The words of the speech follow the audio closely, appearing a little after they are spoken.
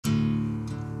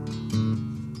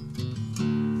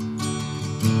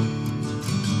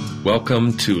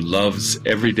Welcome to Love's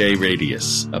Everyday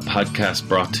Radius, a podcast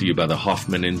brought to you by the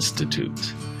Hoffman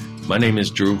Institute. My name is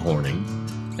Drew Horning,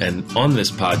 and on this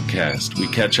podcast, we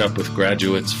catch up with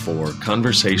graduates for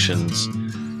conversations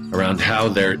around how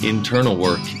their internal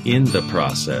work in the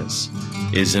process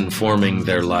is informing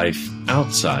their life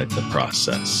outside the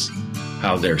process,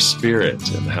 how their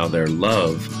spirit and how their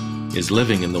love is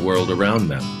living in the world around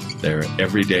them, their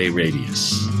everyday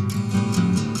radius.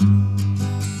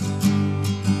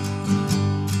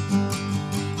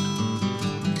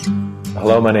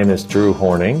 Hello, my name is Drew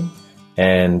Horning,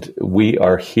 and we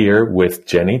are here with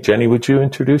Jenni. Jenni, would you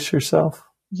introduce yourself?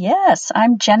 Yes,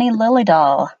 I'm Jenni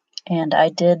Lilledahl, and I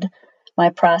did my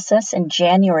process in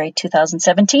January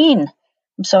 2017.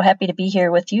 I'm so happy to be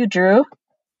here with you, Drew.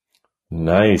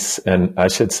 Nice. And I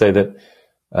should say that,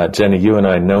 Jenni, you and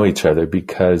I know each other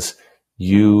because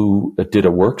you did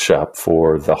a workshop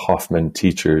for the Hoffman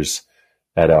teachers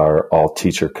at our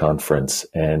all-teacher conference,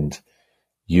 and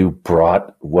you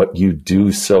brought what you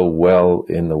do so well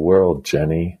in the world,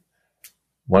 Jenni.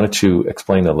 Why don't you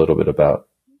explain a little bit about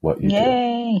what you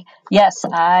do? Yes,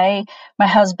 my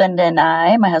husband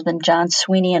John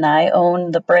Sweeney, and I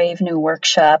own the Brave New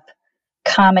Workshop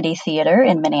Comedy Theater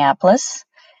in Minneapolis.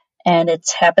 And it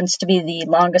happens to be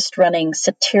the longest running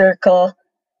satirical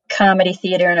comedy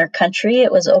theater in our country.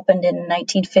 It was opened in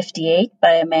 1958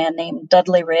 by a man named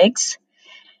Dudley Riggs.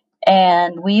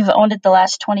 And we've owned it the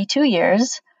last 22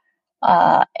 years.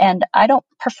 And I don't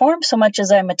perform so much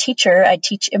as I'm a teacher. I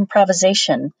teach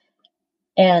improvisation.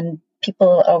 And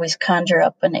people always conjure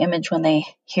up an image when they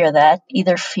hear that,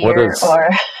 either fear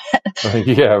or...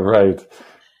 Yeah, right.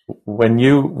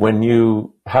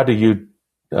 How do you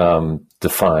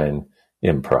define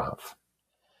improv?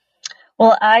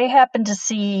 Well, I happen to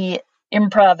see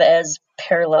improv as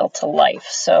parallel to life.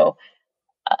 So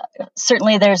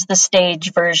certainly there's the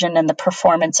stage version and the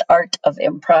performance art of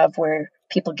improv where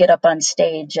people get up on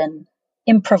stage and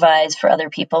improvise for other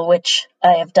people, which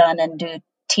I have done and do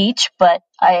teach, but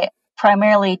I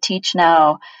primarily teach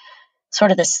now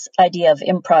sort of this idea of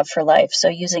improv for life. So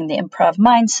using the improv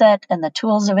mindset and the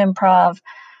tools of improv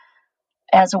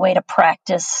as a way to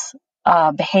practice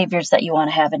behaviors that you want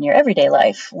to have in your everyday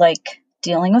life, like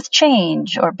dealing with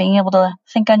change or being able to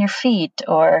think on your feet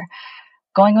or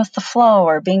going with the flow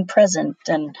or being present.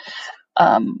 And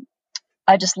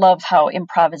I just love how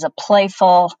improv is a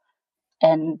playful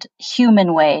and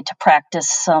human way to practice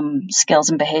some skills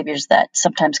and behaviors that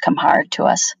sometimes come hard to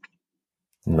us.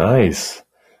 Nice.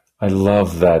 I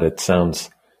love that. It sounds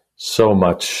so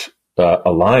much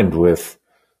aligned with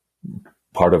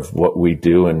part of what we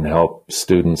do and help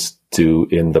students do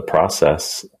in the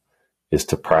process is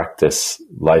to practice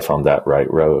life on that right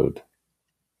road.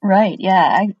 Right.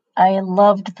 Yeah. I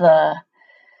loved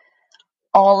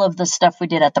all of the stuff we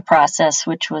did at the process,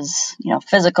 which was,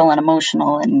 physical and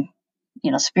emotional and,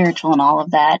 spiritual and all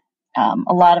of that.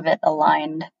 A lot of it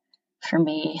aligned for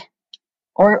me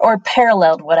or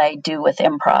paralleled what I do with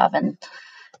improv. And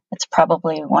it's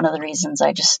probably one of the reasons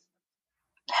I just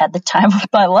had the time of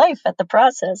my life at the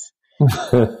process.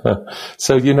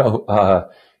 So,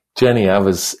 Jenni, I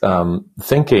was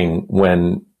thinking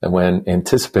when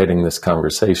anticipating this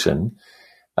conversation,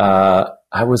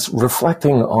 I was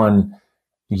reflecting on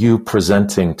you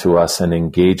presenting to us and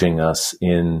engaging us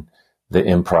in the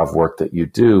improv work that you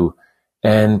do.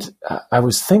 And I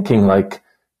was thinking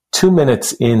 2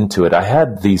 minutes into it, I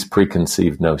had these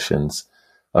preconceived notions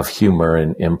of humor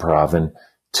and improv, and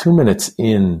 2 minutes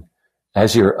in,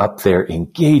 as you're up there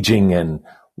engaging and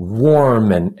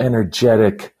warm and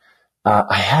energetic,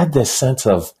 I had this sense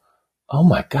of, oh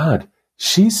my God,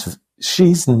 she's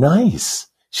nice.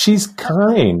 She's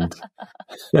kind.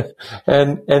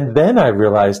 and then I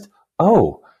realized,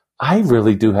 oh, I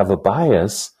really do have a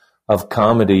bias of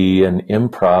comedy and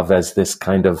improv as this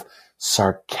kind of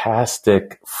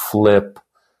sarcastic, flip,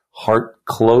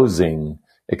 heart-closing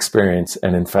experience.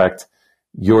 And in fact,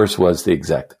 yours was the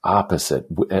exact opposite.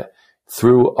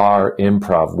 Through our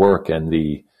improv work and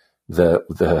the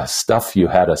stuff you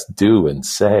had us do and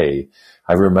say,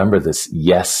 I remember this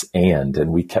yes and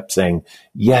we kept saying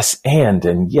yes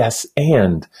and yes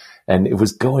and it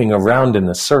was going around in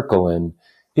a circle, and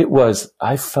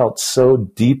I felt so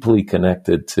deeply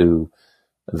connected to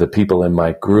the people in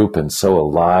my group and so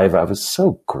alive. I was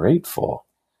so grateful.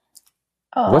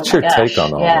 Oh, what's your take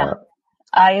on all that?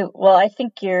 I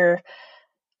think you're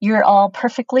all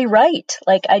perfectly right.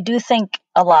 I do think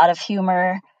a lot of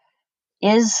humor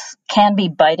can be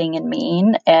biting and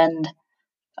mean and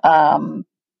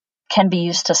can be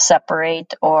used to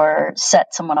separate or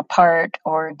set someone apart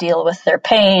or deal with their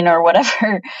pain or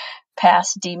whatever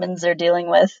past demons they're dealing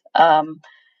with. But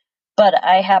But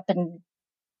I happen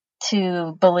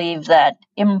to believe that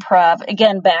improv,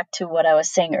 again, back to what I was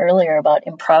saying earlier about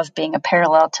improv being a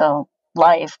parallel to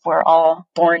life, we're all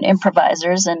born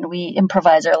improvisers and we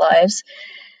improvise our lives,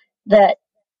 that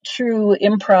true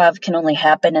improv can only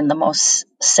happen in the most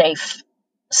safe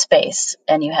space,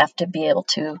 and you have to be able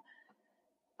to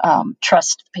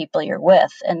trust the people you're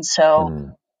with. And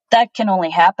so that can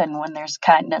only happen when there's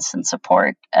kindness and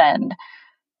support. And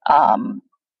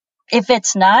if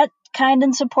it's not kind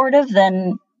and supportive,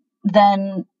 then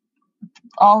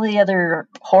all the other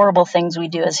horrible things we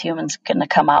do as humans are going to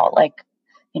come out, like,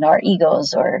 our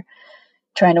egos, or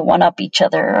trying to one up each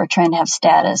other, or trying to have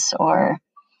status, or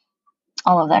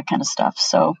all of that kind of stuff.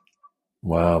 So,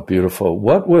 wow, beautiful.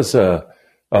 What was a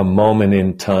moment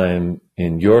in time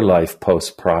in your life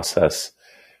post-process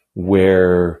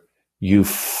where you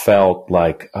felt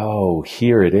like, oh,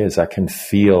 here it is. I can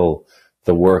feel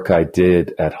the work I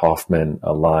did at Hoffman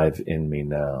alive in me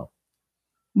now?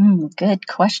 Good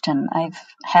question. I've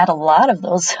had a lot of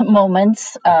those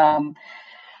moments.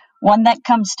 One that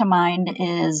comes to mind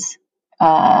is,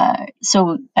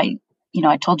 so I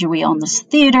told you we own this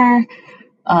theater.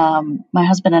 My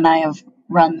husband and I have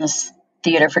run this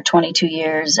theater for 22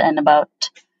 years, and about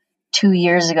 2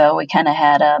 years ago, we kind of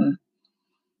had a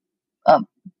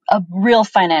real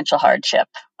financial hardship.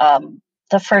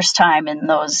 The first time in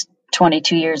those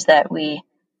 22 years that we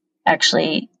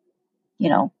actually,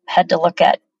 had to look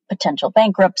at potential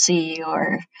bankruptcy,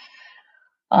 or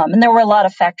and there were a lot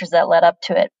of factors that led up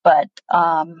to it, but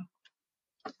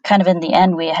kind of in the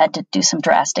end, we had to do some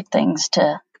drastic things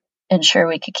to ensure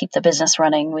we could keep the business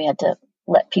running. We had to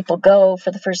let people go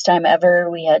for the first time ever.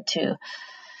 We had to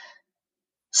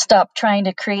stop trying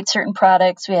to create certain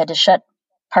products. We had to shut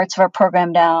parts of our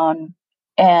program down.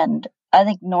 And I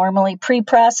think normally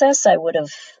pre-process, I would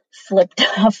have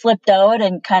flipped out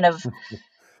and kind of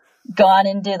gone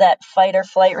into that fight or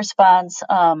flight response.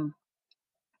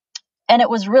 And it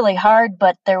was really hard,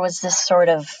 but there was this sort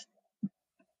of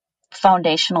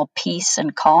foundational peace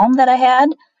and calm that I had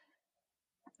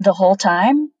the whole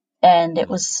time. And it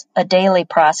was a daily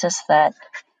process that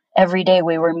every day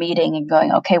we were meeting and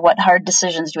going, okay, what hard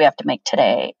decisions do we have to make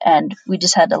today? And we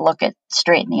just had to look it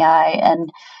straight in the eye.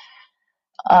 And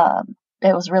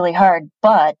it was really hard,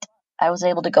 but I was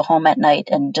able to go home at night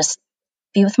and just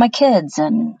be with my kids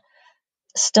and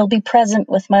still be present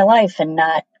with my life and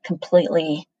not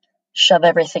completely shove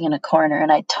everything in a corner.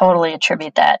 And I totally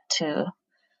attribute that to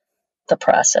the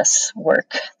process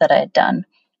work that I had done.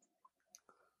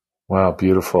 Wow,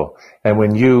 beautiful. And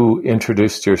when you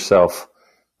introduced yourself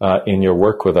in your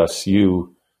work with us,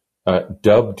 you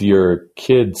dubbed your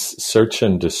kids Search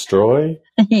and Destroy?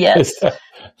 Yes.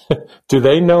 Do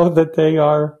they know that they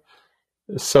are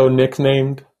so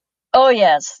nicknamed? Oh,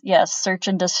 yes. Search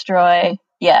and Destroy.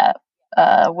 Yeah.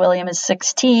 William is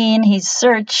 16. He's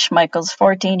Search. Michael's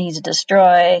 14. He's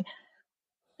Destroy.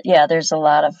 Yeah, there's a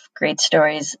lot of great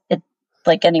stories.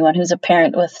 Like anyone who's a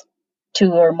parent with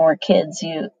 2 or more kids,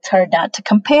 it's hard not to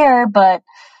compare, but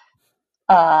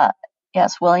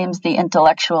yes, William's the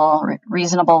intellectual,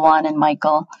 reasonable one, and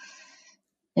Michael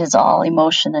is all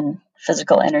emotion and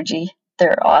physical energy.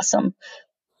 They're awesome.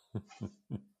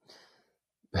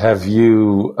 Have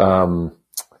you,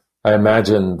 I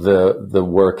imagine the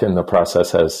work in the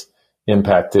process has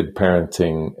impacted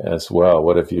parenting as well.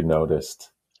 What have you noticed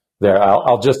there?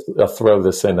 I'll just throw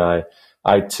this in.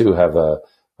 I too have a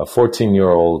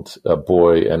 14-year-old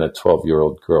boy and a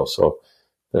 12-year-old girl. So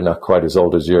they're not quite as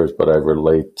old as yours, but I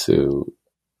relate to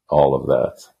all of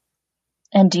that.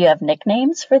 And do you have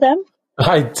nicknames for them?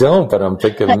 I don't, but I'm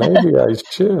thinking maybe I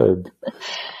should.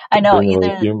 I know,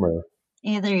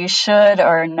 either you should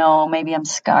or no, maybe I'm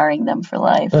scarring them for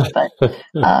life. But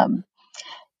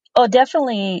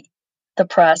definitely the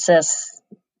process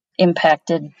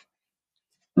impacted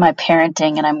my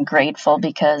parenting, and I'm grateful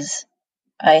because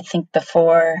I think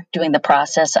before doing the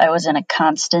process, I was in a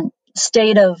constant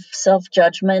state of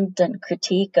self-judgment and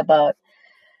critique about,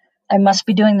 I must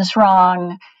be doing this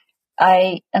wrong.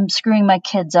 I am screwing my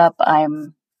kids up. They're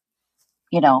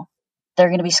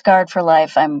going to be scarred for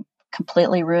life. I'm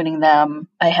completely ruining them.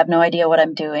 I have no idea what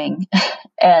I'm doing.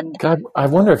 And God, I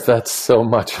wonder if that's so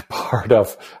much a part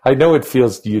of, I know it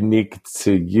feels unique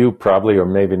to you probably, or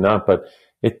maybe not, but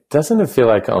doesn't feel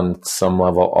like on some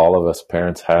level, all of us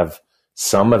parents have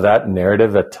some of that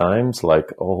narrative at times,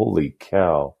 like, holy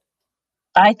cow.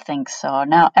 I think so.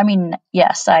 Now, I mean,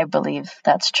 yes, I believe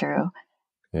that's true.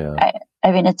 Yeah.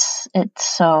 I mean, it's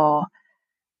so,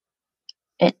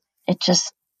 it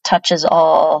just touches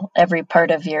every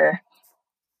part of your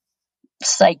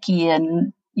psyche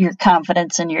and your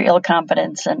confidence and your ill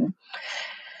confidence. And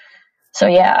So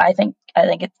yeah, I think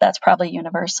that's probably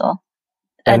universal.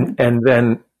 And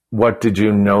then what did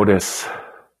you notice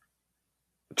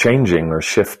changing or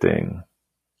shifting?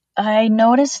 I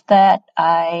noticed that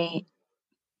I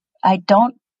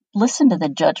don't listen to the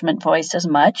judgment voice as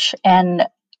much, and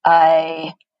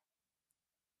I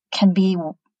can be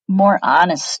more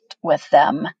honest with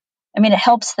them. I mean, it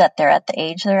helps that they're at the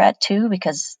age they're at too,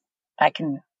 because I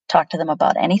can talk to them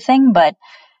about anything, but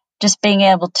just being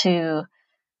able to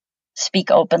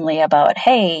speak openly about,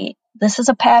 hey, this is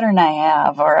a pattern I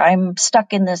have, or I'm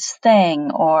stuck in this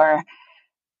thing, or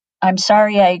I'm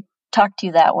sorry I talked to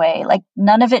you that way. Like,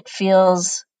 none of it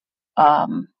feels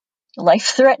life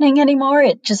threatening anymore.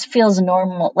 It just feels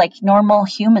normal, like normal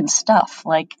human stuff.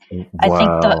 Like, I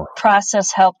think the Wow.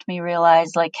 process helped me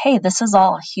realize, like, hey, this is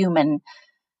all human,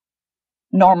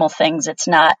 normal things. It's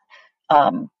not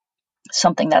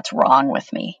something that's wrong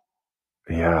with me.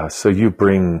 Yeah. So you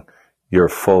bring your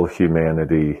full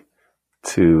humanity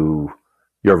to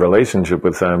your relationship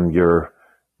with them. You're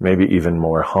maybe even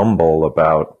more humble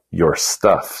about your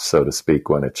stuff, so to speak,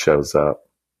 when it shows up.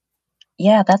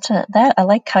 Yeah, I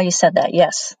like how you said that.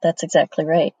 Yes, that's exactly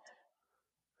right.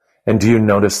 And do you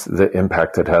notice the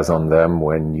impact it has on them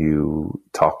when you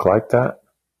talk like that?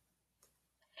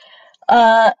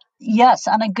 Yes,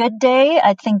 on a good day,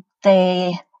 I think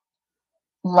they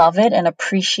love it and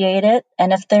appreciate it.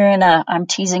 And if they're in a I'm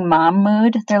teasing mom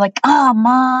mood, they're like, "Oh,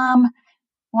 mom,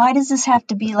 why does this have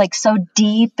to be like so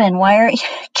deep? And why are you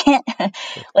can't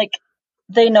like?"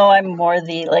 They know I'm more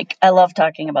the like. I love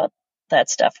talking about that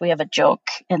stuff. We have a joke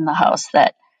in the house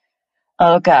that,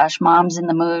 oh gosh, mom's in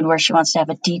the mood where she wants to have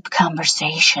a deep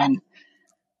conversation.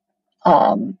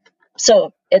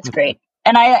 So it's great.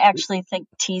 And I actually think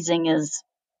teasing is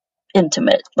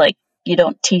intimate. Like, you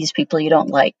don't tease people you don't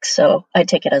like. So I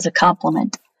take it as a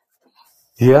compliment.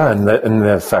 Yeah, and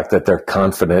the fact that they're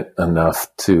confident enough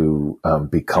to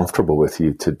be comfortable with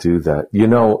you to do that. You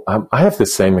know, I have the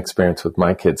same experience with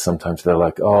my kids. Sometimes they're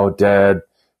like, "Oh,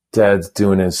 Dad's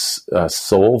doing his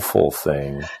soulful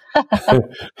thing,"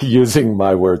 using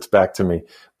my words back to me.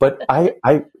 But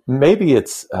I maybe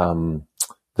it's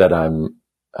that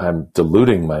I'm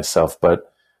deluding myself,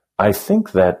 but I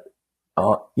think that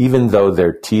even though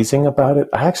they're teasing about it,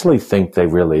 I actually think they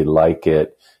really like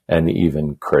it and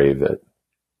even crave it.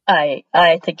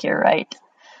 I think you're right.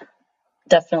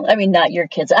 Definitely. I mean, not your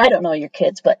kids. I don't know your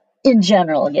kids, but in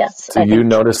general, yes. Do you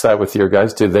notice that with your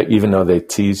guys? Do they, even though they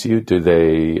tease you, do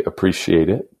they appreciate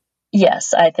it?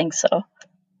 Yes, I think so.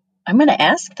 I'm going to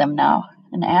ask them now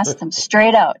and ask them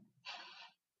straight out.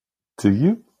 Do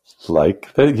you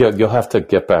like that? You'll have to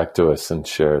get back to us and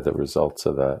share the results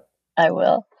of that. I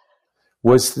will.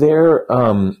 Was there,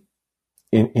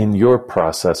 in your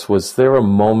process, was there a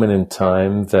moment in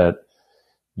time that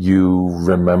you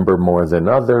remember more than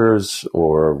others,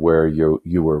 or where you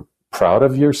were proud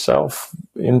of yourself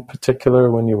in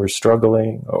particular when you were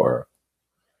struggling, or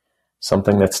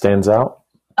something that stands out?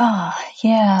 Oh,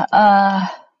 yeah.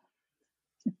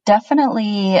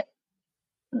 Definitely.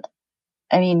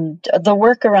 I mean, the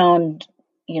work around,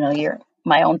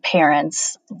 my own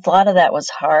parents, a lot of that was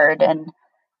hard. And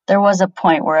there was a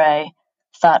point where I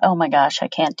thought, oh my gosh, I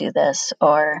can't do this.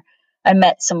 Or I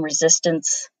met some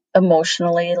resistance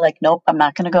emotionally, like, nope, I'm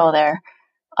not going to go there.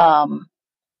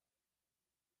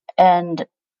 And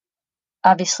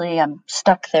obviously I'm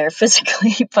stuck there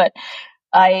physically, but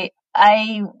I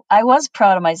was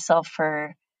proud of myself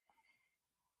for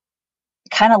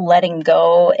kind of letting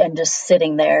go and just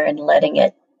sitting there and letting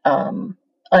it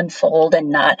unfold and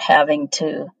not having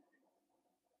to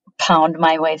pound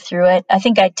my way through it. I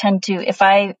think I tend to, if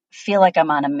I feel like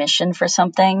I'm on a mission for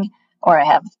something, or I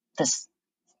have this,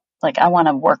 like, I want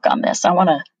to work on this,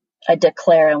 I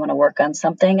declare I want to work on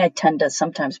something, I tend to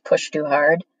sometimes push too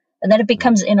hard. And then it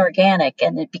becomes inorganic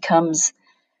and it becomes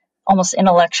almost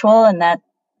intellectual, and that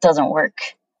doesn't work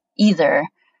either.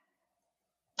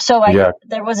 So Yeah.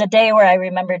 there was a day where I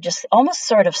remember just almost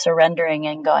sort of surrendering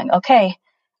and going, okay,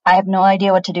 I have no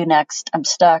idea what to do next. I'm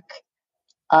stuck.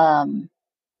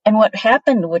 And what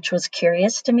happened, which was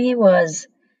curious to me, was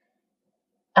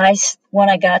when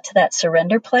I got to that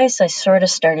surrender place, I sort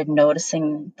of started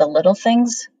noticing the little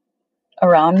things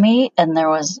around me. And there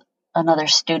was another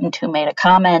student who made a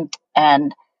comment,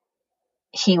 and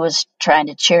he was trying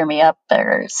to cheer me up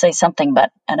or say something,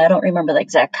 and I don't remember the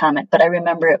exact comment, but I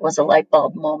remember it was a light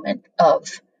bulb moment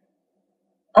of,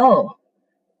 oh,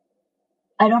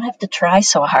 I don't have to try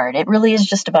so hard. It really is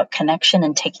just about connection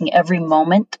and taking every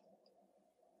moment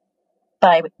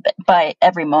by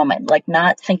every moment, like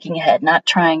not thinking ahead, not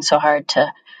trying so hard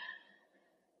to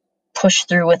push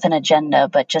through with an agenda,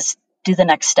 but just do the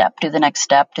next step, do the next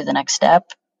step, do the next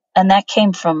step. And that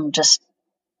came from just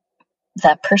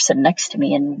that person next to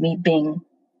me and me being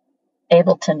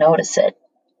able to notice it.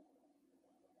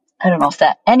 I don't know if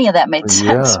any of that made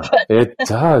sense, Yeah, but it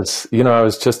does.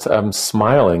 I'm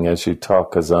smiling as you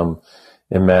talk because I'm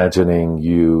imagining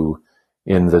you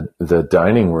in the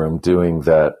dining room doing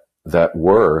that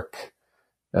work,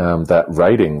 that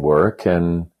writing work,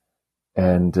 and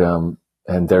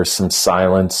there's some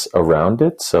silence around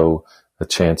it, so a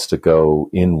chance to go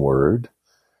inward,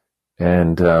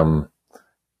 and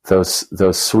those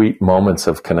sweet moments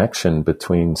of connection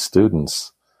between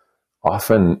students,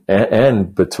 often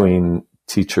and between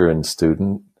teacher and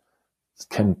student,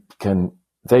 can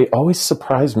they always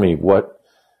surprise me what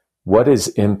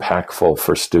is impactful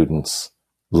for students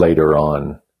later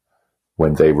on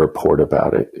when they report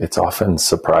about it. It's often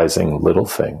surprising little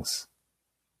things.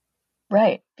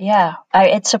 right. Yeah.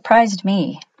 It surprised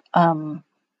me.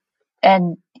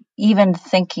 And even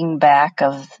thinking back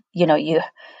of,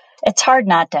 it's hard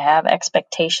not to have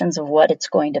expectations of what it's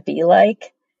going to be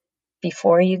like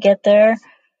before you get there.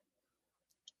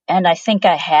 And I think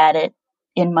I had it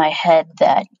in my head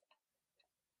that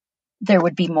there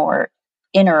would be more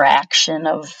interaction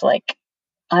of like,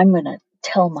 I'm going to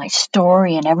tell my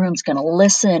story and everyone's going to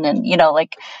listen. And,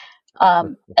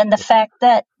 and the fact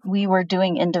that we were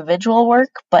doing individual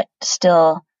work, but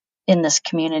still in this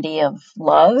community of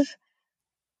love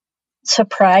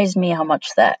surprised me how much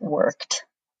that worked.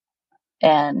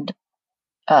 And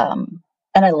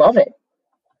I love it.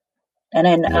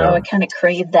 And now I kind of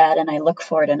crave that, and I look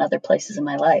for it in other places in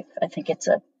my life. I think it's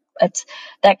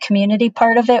that community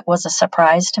part of it was a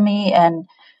surprise to me, and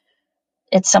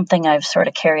it's something I've sort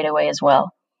of carried away as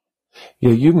well.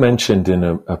 Yeah, you mentioned in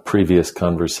a previous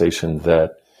conversation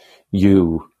that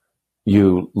you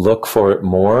look for it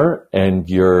more, and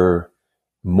you're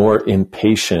more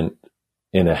impatient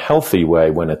in a healthy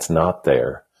way when it's not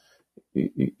there.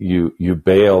 You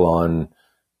bail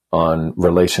on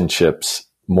relationships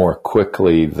more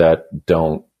quickly that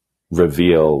don't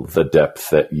reveal the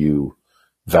depth that you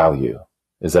value.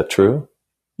 Is that true?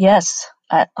 Yes.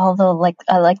 Although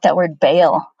I like that word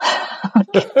bail.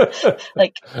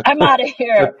 Like, I'm out of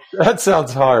here. That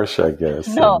sounds harsh, I guess.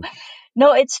 No,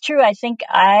 it's true. I think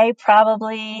I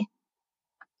probably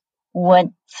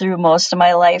went through most of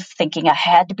my life thinking I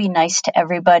had to be nice to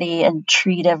everybody and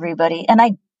treat everybody. And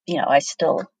I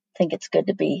still think it's good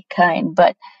to be kind,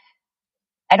 but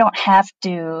I don't have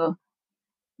to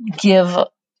give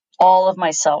all of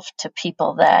myself to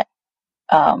people that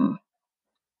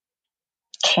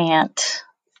can't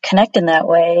connect in that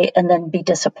way and then be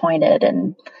disappointed.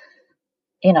 And,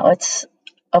 it's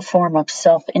a form of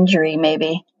self-injury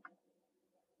maybe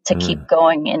to keep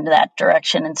going in that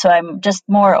direction. And so I'm just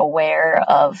more aware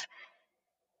of,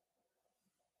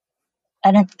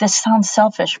 and this sounds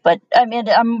selfish, but I mean,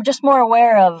 I'm just more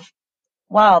aware of,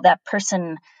 wow, that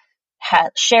person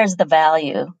shares the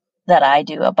value that I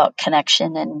do about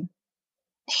connection and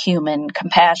human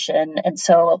compassion. And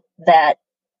so that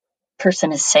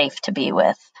person is safe to be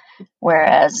with.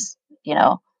 Whereas,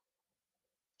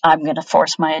 I'm going to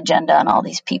force my agenda on all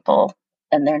these people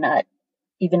and they're not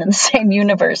even in the same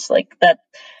universe like that.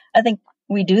 I think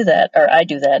we do that, or I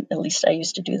do that. At least I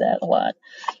used to do that a lot.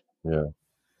 Yeah.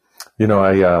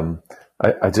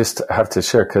 I just have to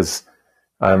share because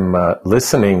I'm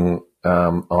listening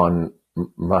on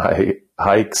my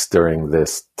hikes during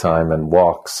this time and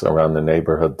walks around the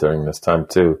neighborhood during this time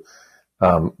too.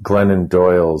 Glennon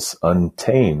Doyle's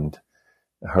Untamed,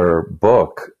 her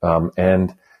book,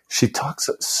 and she talks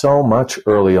so much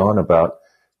early on about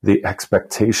the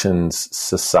expectations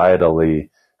societally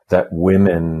that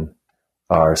women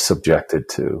are subjected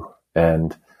to,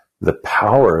 and the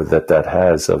power that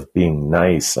has of being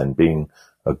nice and being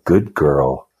a good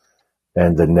girl,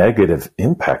 and the negative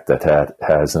impact that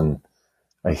has. And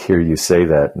I hear you say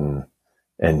that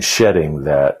and shedding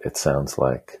that, it sounds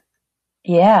like.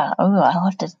 Yeah. Oh, I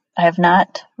have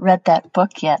not read that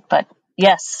book yet, but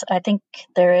yes, I think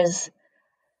there is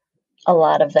a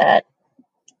lot of that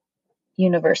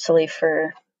universally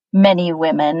for many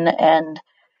women. And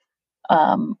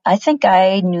I think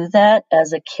I knew that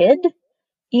as a kid,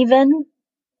 even.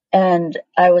 And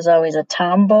I was always a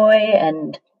tomboy,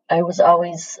 and I was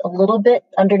always a little bit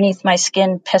underneath my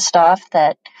skin pissed off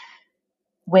that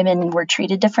women were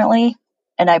treated differently.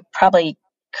 And I probably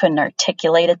couldn't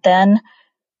articulate it then.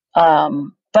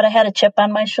 But I had a chip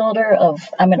on my shoulder of,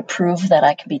 I'm going to prove that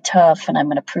I can be tough, and I'm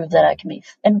going to prove that I can be.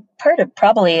 And part of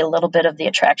probably a little bit of the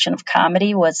attraction of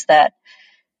comedy was that,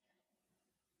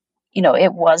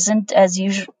 it wasn't as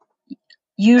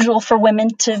usual for women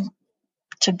to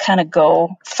kind of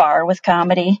go far with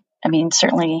comedy. I mean,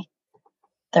 certainly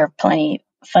there are plenty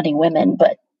funny women,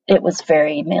 but it was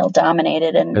very male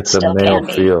dominated and it's still a male can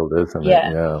be. field, isn't it?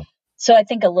 Yeah. So I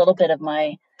think a little bit of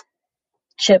my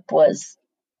chip was,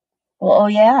 well, oh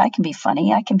yeah, I can be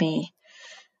funny. I can be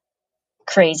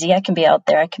crazy. I can be out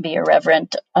there. I can be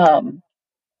irreverent.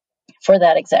 For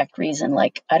that exact reason,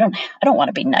 like I don't want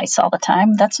to be nice all the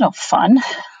time. That's no fun.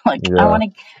 Like I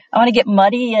want to get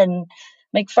muddy and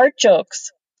make fart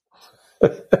jokes.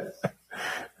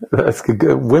 That's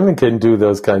good. Women can do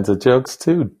those kinds of jokes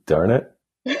too. Darn it.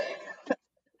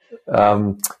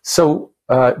 So,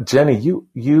 Jenni,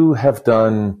 you have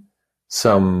done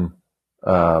some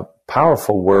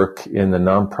powerful work in the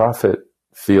nonprofit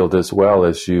field as well,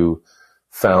 as you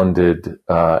founded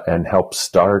and helped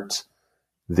start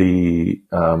the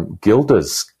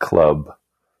Gilda's Club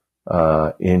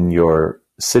in your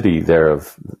city there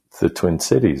of the Twin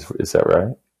Cities. Is that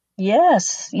right?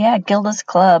 Yes. Yeah. Gilda's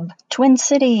Club, Twin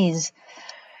Cities.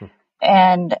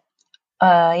 And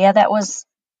that was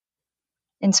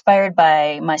inspired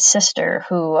by my sister,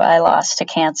 who I lost to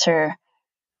cancer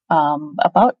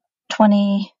about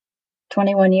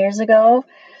 21 years ago.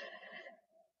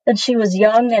 And she was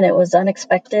young and it was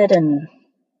unexpected and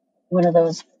one of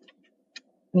those,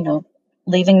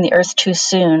 leaving the earth too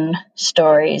soon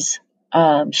stories.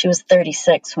 She was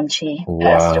 36 when she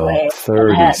passed away.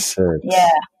 36.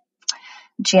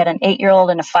 She had an 8-year-old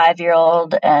and a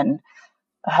 5-year-old and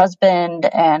a husband.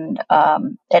 And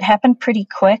it happened pretty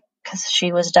quick because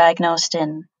she was diagnosed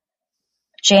in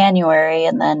January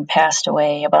and then passed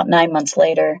away about 9 months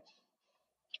later.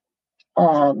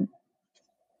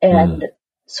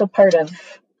 So part of,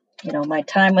 my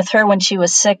time with her when she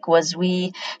was sick was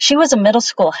she was a middle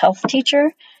school health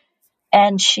teacher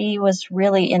and she was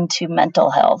really into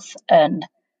mental health and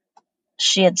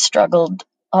she had struggled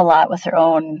a lot with her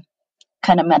own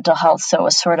kind of mental health. So it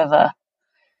was sort of a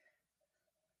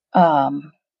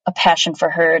passion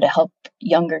for her to help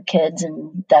younger kids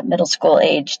in that middle school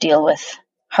age deal with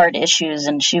hard issues.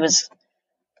 And she was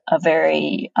a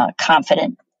very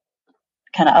confident,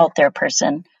 kind of out there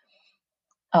person.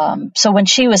 So when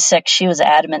she was sick, she was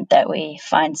adamant that we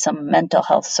find some mental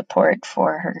health support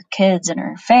for her kids and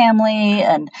her family.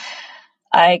 And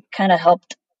I kind of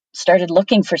started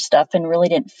looking for stuff and really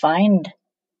didn't find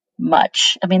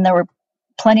much. I mean, there were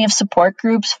plenty of support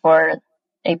groups for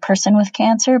a person with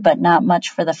cancer, but not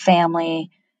much for the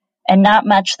family and not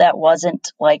much that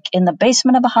wasn't like in the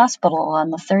basement of a hospital on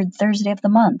the third Thursday of the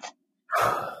month.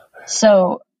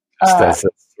 So that's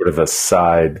sort of a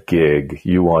side gig.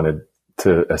 You wanted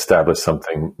to establish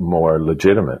something more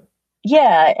legitimate.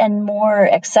 Yeah, and more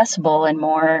accessible and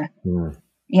more,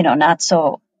 not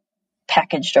so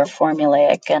packaged or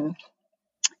formulaic. And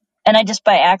I just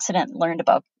by accident learned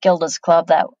about Gilda's Club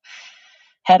that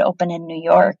had opened in New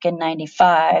York in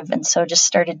 95. And so just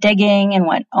started digging and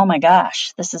went, oh my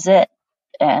gosh, this is it.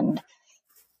 And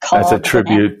as a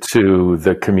tribute to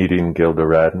the comedian Gilda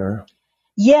Radner.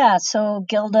 Yeah, so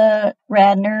Gilda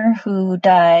Radner, who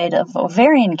died of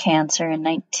ovarian cancer in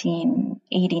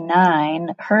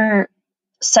 1989, her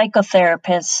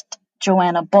psychotherapist,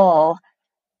 Joanna Bull,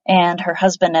 and her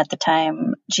husband at the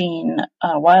time, Gene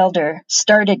Wilder,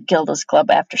 started Gilda's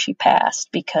Club after she passed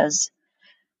because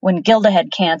when Gilda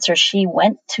had cancer, she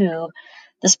went to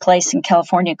this place in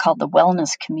California called the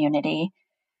Wellness Community,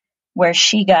 where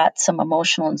she got some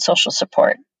emotional and social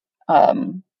support.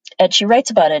 And she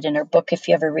writes about it in her book. If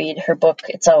you ever read her book,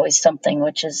 It's Always Something,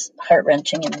 which is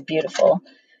heart-wrenching and beautiful.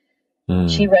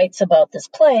 She writes about this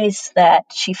place that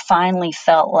she finally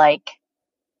felt like,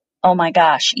 oh my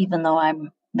gosh, even though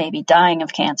I'm maybe dying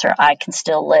of cancer, I can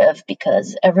still live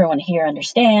because everyone here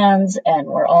understands and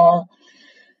we're all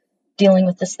dealing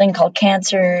with this thing called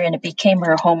cancer, and it became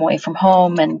her home away from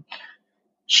home. And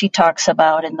she talks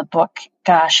about in the book,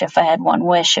 gosh, if I had one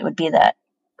wish, it would be that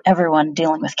everyone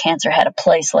dealing with cancer had a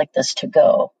place like this to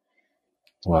go.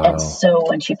 Wow. And so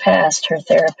when she passed, her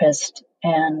therapist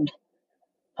and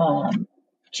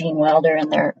Gene Wilder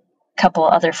and their couple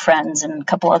other friends and a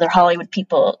couple other Hollywood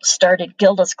people started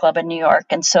Gilda's Club in New York.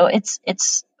 And so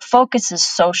its focus is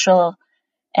social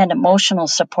and emotional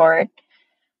support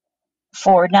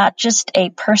for not just a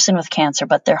person with cancer,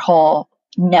 but their whole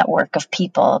network of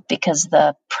people, because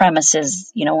the premise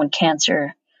is, when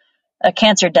a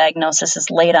cancer diagnosis is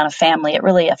laid on a family, it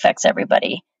really affects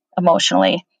everybody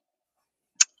emotionally.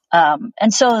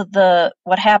 And so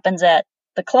what happens at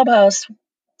the clubhouse,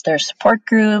 there's support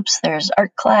groups, there's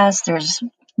art class, there's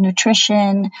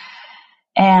nutrition.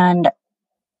 And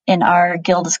in our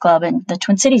Gilda's Club in the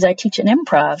Twin Cities, I teach an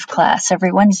improv class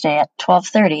every Wednesday at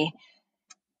 12:30.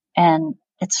 And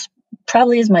it's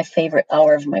probably is my favorite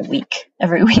hour of my week,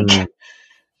 every week.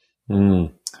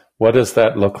 What does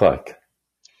that look like?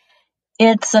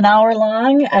 It's an hour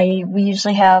long. We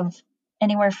usually have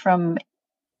anywhere from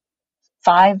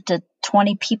 5 to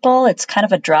 20 people. It's kind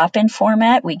of a drop-in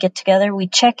format. We get together, we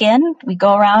check in, we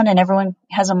go around, and everyone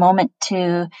has a moment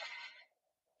to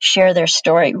share their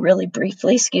story really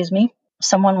briefly.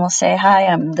 Someone will say, hi,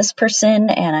 I'm this person,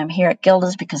 and I'm here at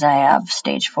Gilda's because I have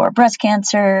stage 4 breast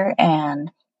cancer,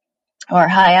 or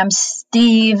hi, I'm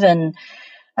Steve, and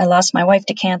I lost my wife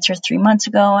to cancer 3 months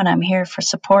ago, and I'm here for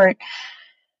support.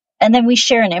 And then we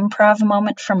share an improv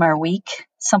moment from our week,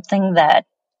 something that,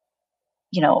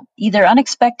 either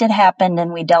unexpected happened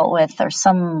and we dealt with, or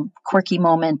some quirky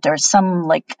moment, or some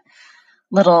like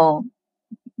little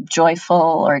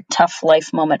joyful or tough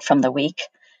life moment from the week.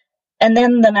 And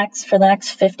then for the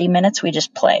next 50 minutes, we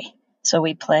just play. So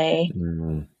we play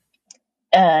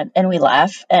and we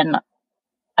laugh. And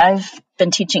I've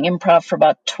been teaching improv for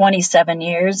about 27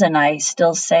 years, and I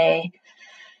still say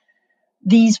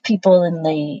these people in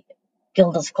the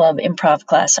Gilda's Club improv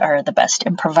class are the best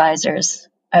improvisers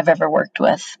I've ever worked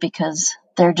with, because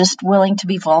they're just willing to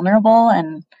be vulnerable,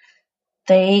 and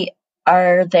they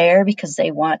are there because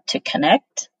they want to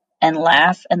connect and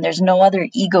laugh, and there's no other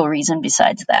ego reason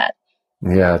besides that.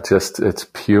 Yeah, it's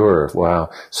pure. Wow.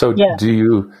 So Yeah.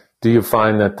 do you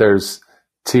find that there's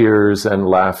tears and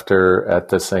laughter at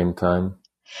the same time?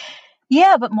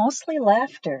 Yeah, but mostly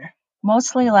laughter.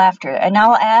 And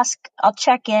I'll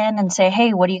check in and say,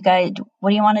 hey, what do you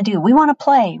want to do? We want to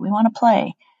play.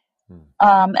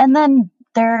 And then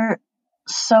they're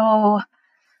so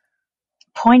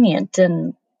poignant,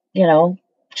 and,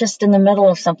 just in the middle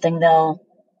of something, they'll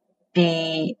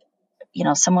be,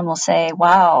 someone will say,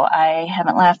 wow, I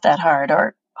haven't laughed that hard,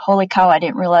 or holy cow, I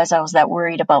didn't realize I was that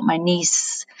worried about my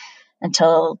niece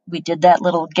until we did that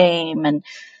little game. And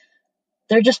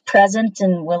they're just present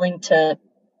and willing to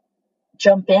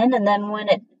jump in. And then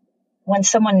when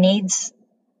someone needs,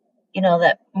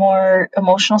 that more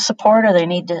emotional support, or they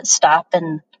need to stop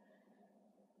and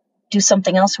do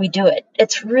something else, we do it.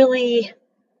 It's really,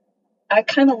 I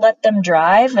kind of let them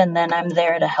drive, and then I'm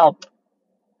there to help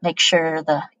make sure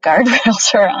the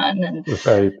guardrails are on. And,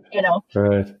 Right.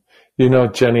 Right.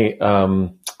 Jenni,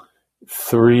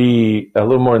 a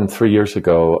little more than 3 years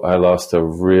ago, I lost a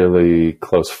really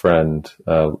close friend,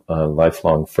 a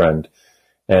lifelong friend,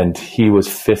 and he was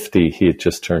 50. He had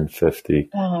just turned 50.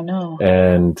 Oh no.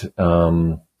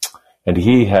 And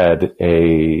he had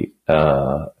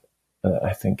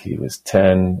I think he was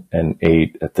 10 and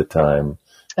 8 at the time,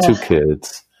 2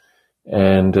 kids.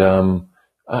 And,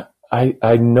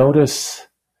 I notice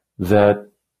that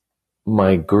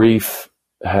my grief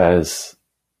has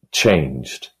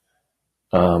changed.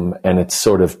 And it's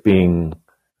sort of being,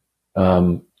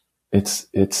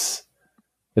 it's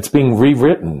being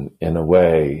rewritten in a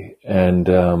way. And,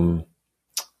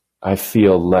 I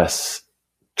feel less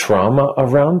trauma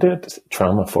around it,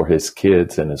 trauma for his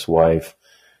kids and his wife,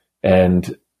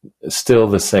 and still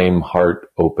the same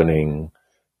heart-opening,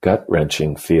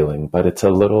 gut-wrenching feeling, but it's a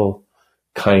little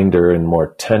kinder and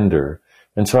more tender.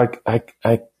 And so I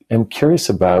am curious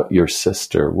about your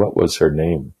sister. What was her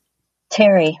name?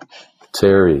 Terry.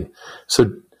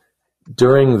 So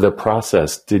during the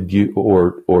process, did you,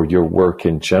 or your work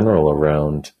in general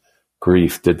around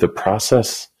grief, did the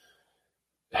process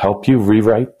help you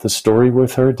rewrite the story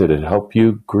with her? Did it help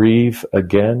you grieve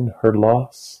again her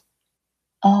loss?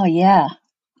 Oh, yeah.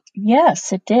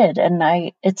 Yes, it did.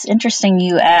 And it's interesting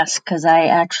you ask, because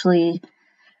I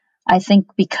think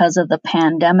because of the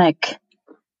pandemic,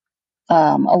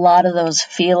 a lot of those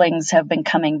feelings have been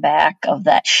coming back, of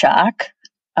that shock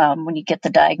when you get the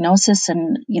diagnosis.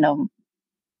 And,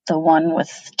 the one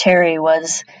with Terry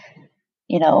was,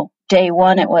 day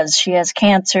 1, it was she has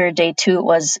cancer. Day 2, it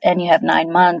was, and you have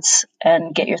 9 months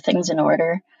and get your things in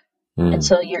order. And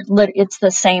so it's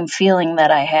the same feeling that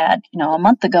I had, a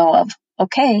month ago of,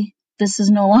 okay, this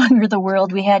is no longer the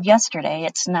world we had yesterday.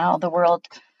 It's now the world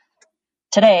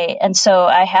today. And so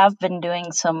I have been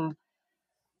doing some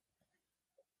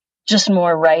just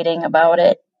more writing about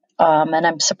it. And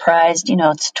I'm surprised,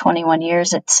 it's 21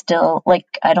 years. It's still like,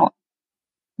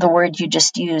 the word you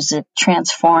just use, it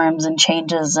transforms and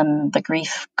changes, and the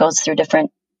grief goes through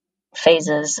different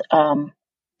phases.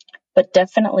 But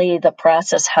definitely the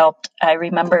process helped. I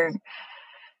remember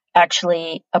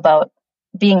actually about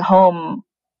being home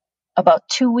about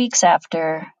 2 weeks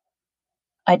after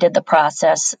I did the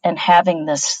process, and having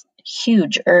this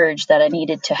huge urge that I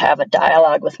needed to have a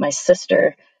dialogue with my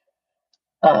sister.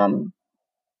 And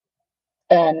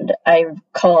I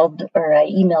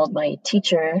emailed my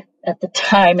teacher at the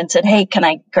time and said, hey, can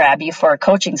I grab you for a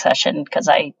coaching session? Because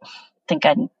I think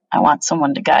I want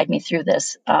someone to guide me through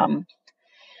this. And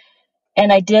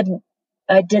I did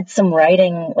I did some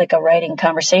writing, like a writing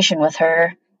conversation with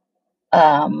her,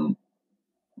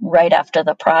 right after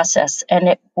the process, and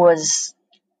it was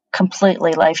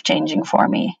completely life-changing for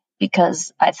me,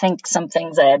 because I think some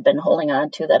things I had been holding on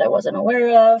to that I wasn't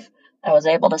aware of, I was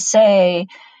able to say,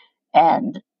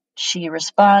 and she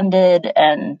responded,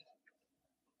 and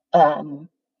I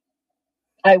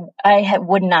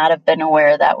would not have been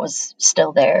aware that was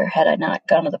still there had I not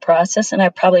gone to the process, and I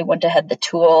probably wouldn't have had the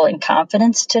tool and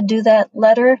confidence to do that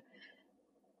letter.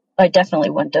 I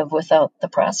definitely wouldn't have without the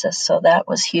process, so that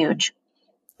was huge.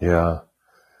 Yeah.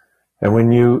 And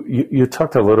when you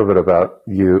talked a little bit about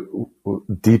you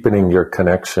deepening your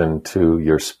connection to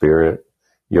your spirit,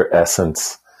 your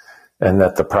essence, and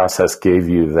that the process gave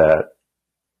you that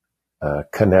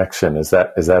connection. Is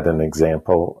that an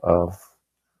example of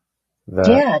that?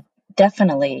 Yeah,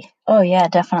 definitely. Oh yeah,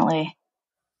 definitely.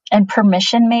 And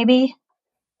permission, maybe.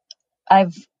 I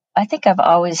think I've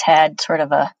always had sort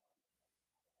of a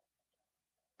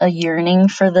yearning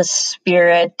for the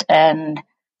spirit, and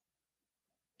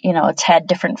it's had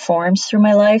different forms through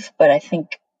my life, but I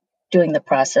think doing the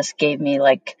process gave me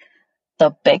like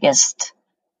the biggest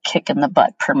kick in the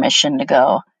butt permission to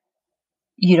go,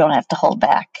 you don't have to hold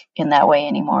back in that way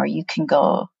anymore. You can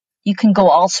go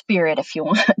all spirit if you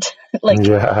want. Like,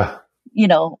 yeah.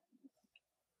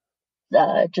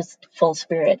 Just full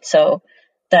spirit. So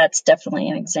that's definitely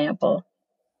an example.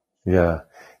 Yeah.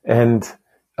 And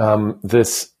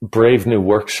this Brave New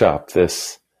Workshop,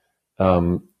 this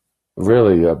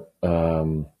really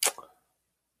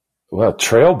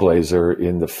trailblazer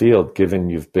in the field, given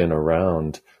you've been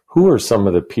around. Who are some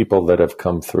of the people that have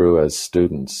come through as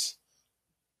students?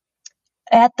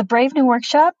 At the Brave New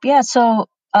Workshop, yeah, so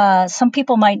some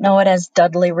people might know it as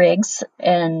Dudley Riggs,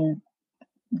 and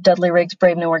Dudley Riggs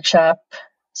Brave New Workshop.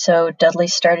 So Dudley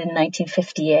started in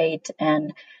 1958,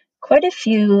 and quite a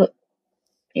few,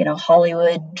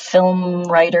 Hollywood film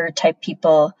writer type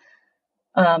people.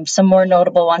 Some more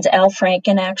notable ones. Al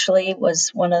Franken actually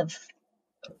was one of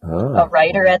a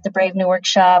writer at the Brave New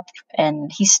Workshop,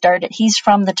 and he's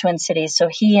from the Twin Cities. So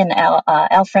he and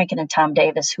Al Franken and Tom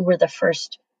Davis, who were the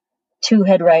first two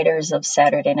head writers of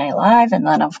Saturday Night Live, and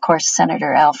then of course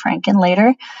Senator Al Franken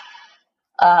later,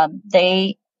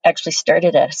 they actually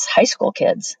started as high school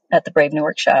kids at the Brave New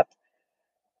Workshop,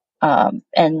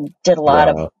 and did a lot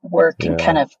of work and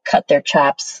kind of cut their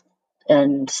chops,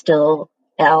 and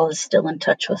Al is still in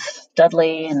touch with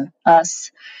Dudley and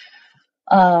us.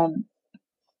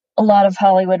 A lot of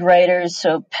Hollywood writers,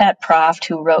 so Pat Proft,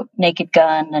 who wrote Naked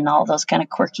Gun and all those kind of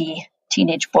quirky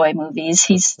teenage boy movies,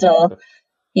 he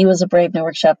was a Brave New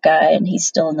Workshop guy, and he's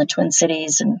still in the Twin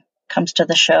Cities and comes to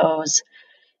the shows.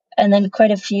 And then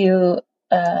quite a few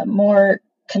more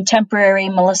contemporary.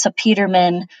 Melissa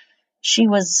Peterman, she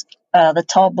was the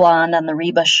tall blonde on the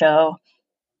Reba show,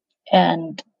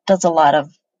 and does a lot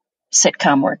of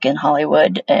sitcom work in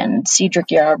Hollywood. And Cedric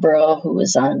Yarborough, who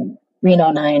was on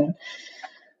Reno 9,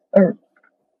 or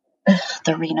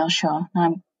the Reno show.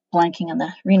 I'm blanking on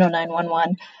the Reno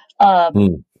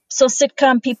 911. So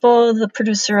sitcom people, the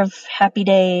producer of Happy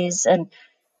Days, and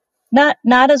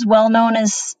not as well known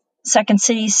as Second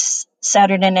City's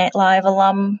Saturday Night Live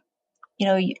alum.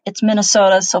 It's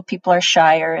Minnesota, so people are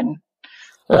shyer and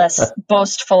less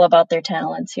boastful about their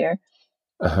talents here.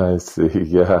 I see.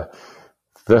 Yeah,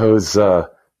 those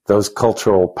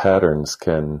cultural patterns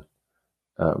can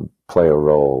play a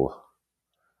role.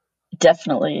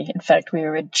 Definitely. In fact, we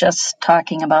were just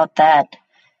talking about that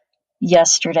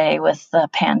yesterday with the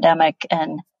pandemic,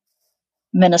 and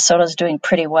Minnesota's doing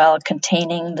pretty well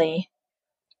containing the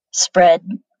spread.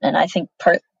 And I think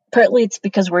partly it's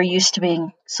because we're used to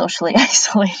being socially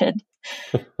isolated.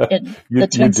 In the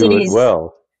Twin Cities, it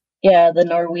well. Yeah, the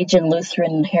Norwegian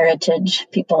Lutheran heritage,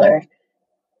 people are,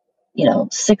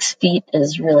 6 feet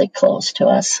is really close to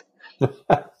us.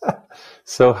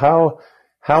 So how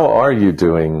are you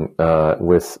doing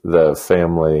with the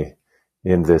family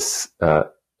in this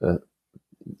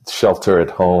shelter at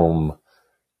home,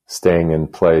 staying in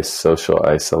place, social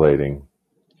isolating?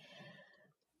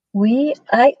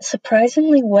 I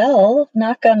surprisingly well,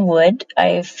 knock on wood.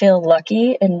 I feel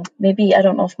lucky, and maybe, I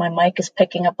don't know if my mic is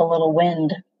picking up a little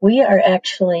wind. We are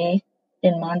actually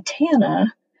in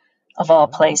Montana, of all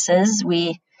places.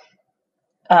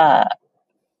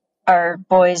 Our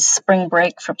boys' spring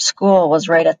break from school was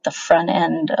right at the front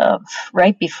end of,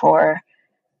 right before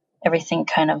everything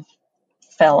kind of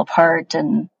fell apart.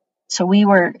 And so we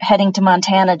were heading to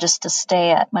Montana just to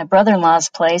stay at my brother-in-law's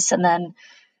place. And then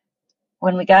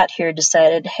when we got here,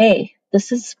 decided, hey,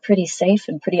 this is pretty safe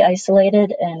and pretty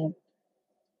isolated and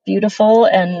beautiful.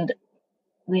 And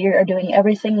we are doing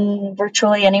everything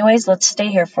virtually anyways. Let's stay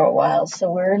here for a while.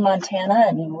 So we're in Montana,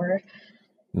 and we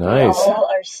Nice. all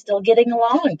are still getting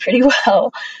along pretty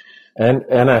well.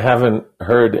 And I haven't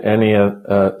heard any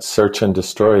search and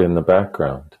destroy in the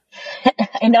background.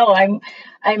 I know I'm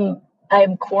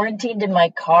quarantined in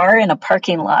my car in a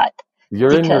parking lot.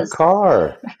 You're in your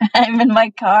car. I'm in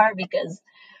my car because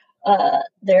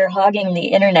they're hogging the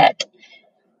internet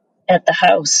at the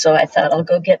house. So I thought I'll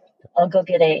go get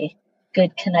a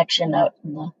good connection out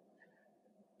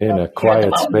in a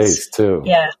quiet space too.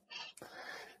 Yeah.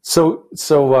 So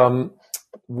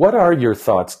what are your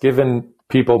thoughts, given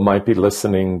people might be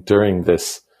listening during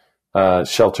this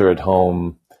shelter at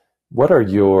home? What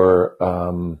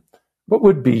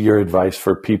would be your advice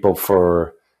for people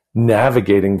for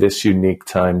navigating this unique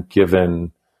time,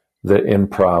 given the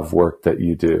improv work that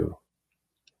you do?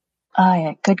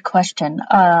 Yeah, good question.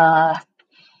 One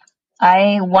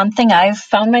thing I've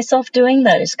found myself doing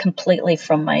that is completely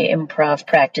from my improv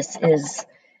practice is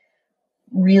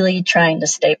really trying to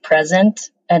stay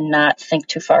present and not think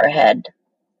too far ahead.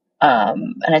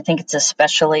 And I think it's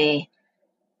especially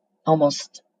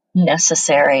almost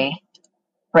necessary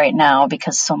right now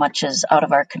because so much is out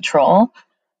of our control,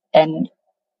 and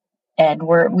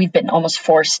we've been almost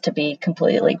forced to be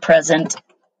completely present.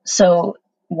 So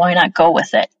why not go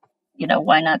with it?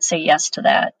 Why not say yes to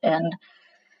that? And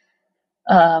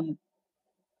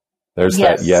there's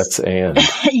that yes and.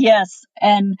 Yes.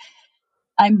 And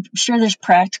I'm sure there's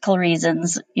practical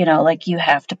reasons, like you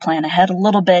have to plan ahead a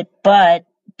little bit, but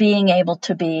being able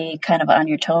to be kind of on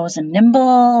your toes and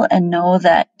nimble and know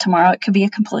that tomorrow it could be a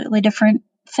completely different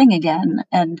thing again.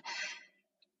 And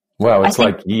wow, it's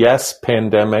like yes,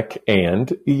 pandemic,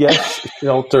 and yes,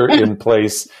 shelter in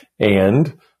place,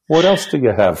 and what else do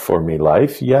you have for me,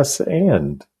 life? Yes,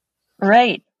 and.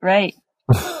 Right.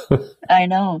 I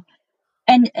know.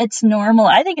 And it's normal.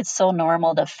 I think it's so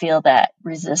normal to feel that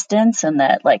resistance and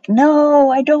that like, no,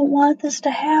 I don't want this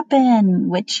to happen,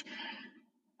 which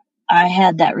I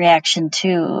had that reaction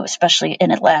too, especially,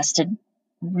 and it lasted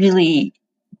really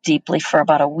deeply for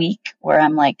about a week where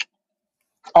I'm like,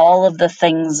 all of the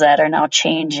things that are now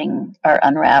changing are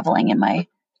unraveling in my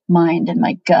mind and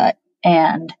my gut.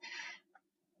 And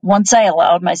once I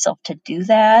allowed myself to do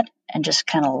that and just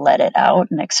kind of let it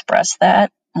out and express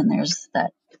that, and there's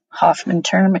that Hoffman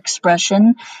term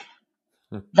expression,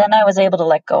 then I was able to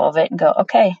let go of it and go,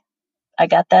 okay, I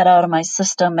got that out of my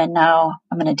system and now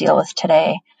I'm going to deal with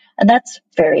today. And that's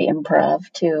very improv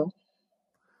too.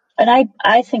 And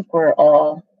I think we're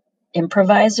all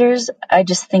improvisers. I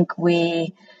just think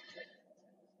we,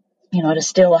 to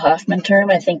steal a Hoffman term,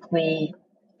 I think we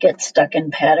get stuck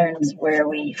in patterns where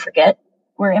we forget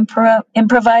we're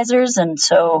improvisers. And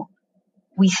so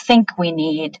we think we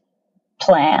need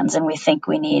plans and we think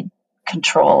we need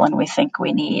control and we think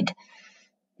we need,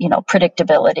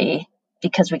 predictability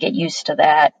because we get used to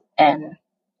that. And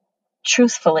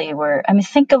truthfully,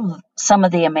 think of some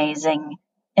of the amazing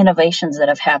innovations that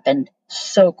have happened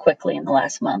so quickly in the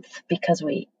last month because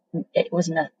it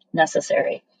was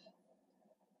necessary.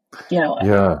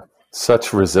 Yeah,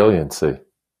 such resiliency.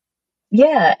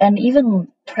 Yeah, and even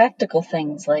practical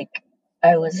things like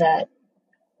I was at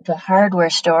the hardware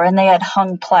store and they had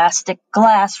hung plastic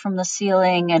glass from the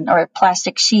ceiling or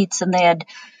plastic sheets, and they had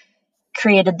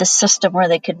created the system where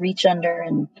they could reach under,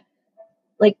 and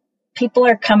like people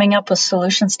are coming up with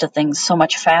solutions to things so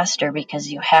much faster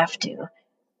because you have to.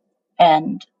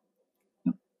 And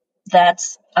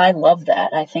I love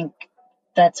that. I think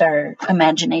that's our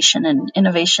imagination and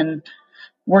innovation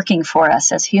working for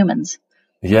us as humans.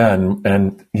 Yeah.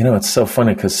 And it's so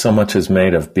funny because so much is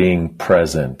made of being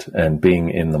present and being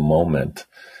in the moment.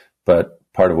 But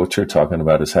part of what you're talking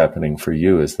about is happening for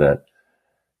you is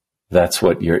that's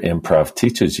what your improv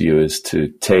teaches you, is to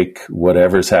take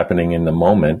whatever's happening in the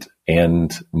moment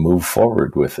and move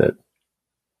forward with it.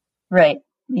 Right.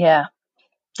 Yeah,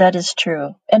 that is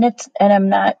true.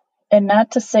 And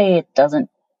not to say it doesn't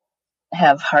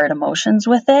have hard emotions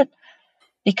with it,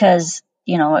 because,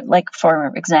 like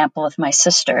for example, with my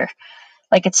sister,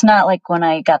 like it's not like when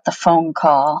I got the phone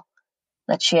call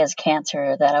that she has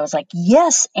cancer that I was like,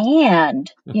 yes,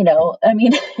 and,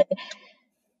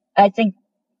 I think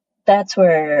that's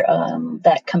where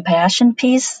that compassion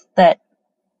piece that,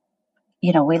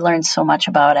 we learned so much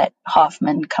about at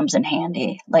Hoffman comes in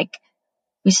handy. Like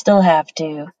we still have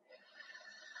to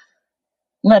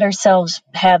let ourselves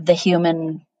have the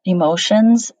human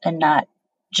emotions and not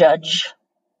judge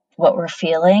what we're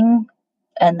feeling.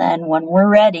 And then when we're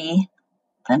ready,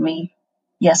 then we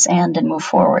yes and move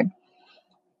forward.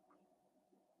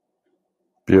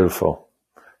 Beautiful.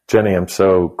 Jenni, I'm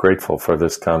so grateful for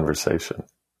this conversation.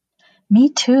 Me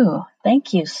too.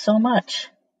 Thank you so much.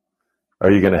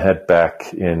 Are you going to head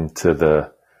back into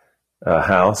the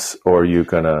house, or are you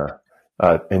going to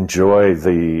enjoy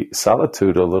the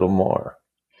solitude a little more?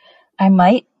 I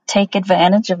might take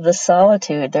advantage of the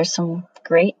solitude. There's some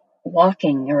great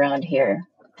walking around here.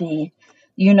 The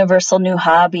universal new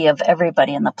hobby of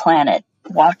everybody on the planet,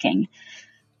 walking.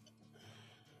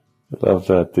 I love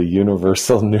that. The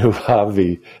universal new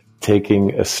hobby,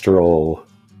 taking a stroll.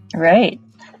 Right.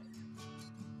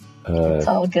 It's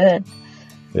all good.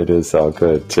 It is all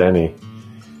good. Jenni,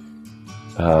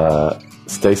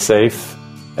 stay safe,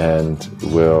 and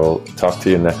we'll talk to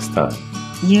you next time.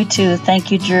 You too.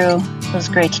 Thank you, Drew. It was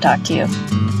great to talk to you.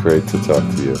 Great to talk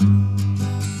to you.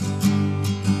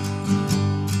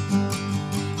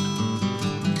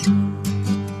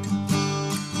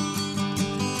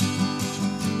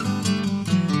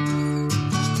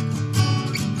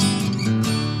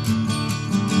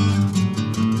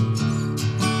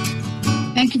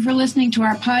 Thank you for listening to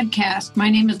our podcast. My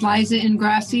name is Liza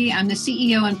Ingrassi. I'm the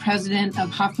CEO and president of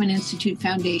Hoffman Institute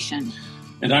Foundation.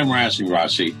 And I'm Raz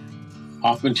Ingrassi,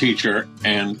 Hoffman teacher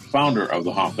and founder of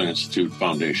the Hoffman Institute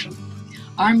Foundation.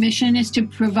 Our mission is to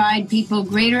provide people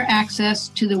greater access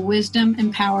to the wisdom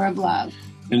and power of love.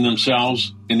 In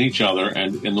themselves, in each other,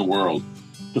 and in the world.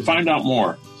 To find out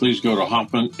more, please go to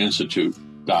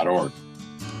hoffmaninstitute.org.